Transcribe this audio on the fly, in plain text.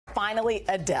finally,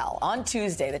 Adele. On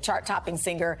Tuesday, the chart-topping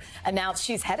singer announced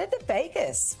she's headed to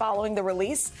Vegas following the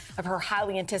release of her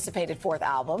highly anticipated fourth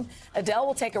album. Adele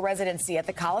will take a residency at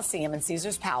the Colosseum in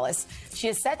Caesar's Palace. She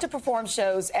is set to perform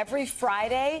shows every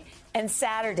Friday and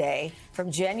Saturday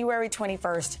from January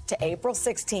 21st to April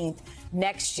 16th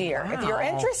next year. Wow. If you're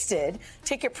interested,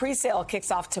 ticket pre-sale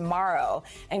kicks off tomorrow.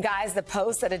 And guys, the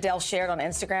post that Adele shared on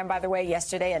Instagram, by the way,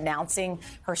 yesterday announcing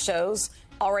her shows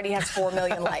already has 4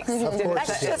 million likes.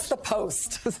 That's just the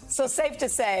post. So safe to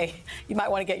say, you might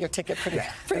want to get your ticket pretty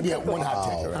quickly. One hot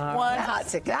ticket. Right? One hot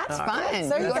ticket. That's fun.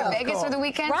 So you go to Vegas for the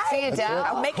weekend, right. see Adele.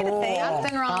 I'm making a thing.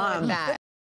 Nothing wrong with that.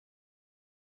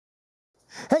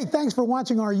 Hey, thanks for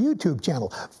watching our YouTube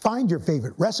channel. Find your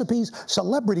favorite recipes,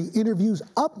 celebrity interviews,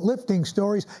 uplifting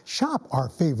stories, shop our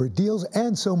favorite deals,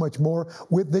 and so much more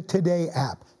with the Today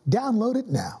app. Download it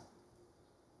now.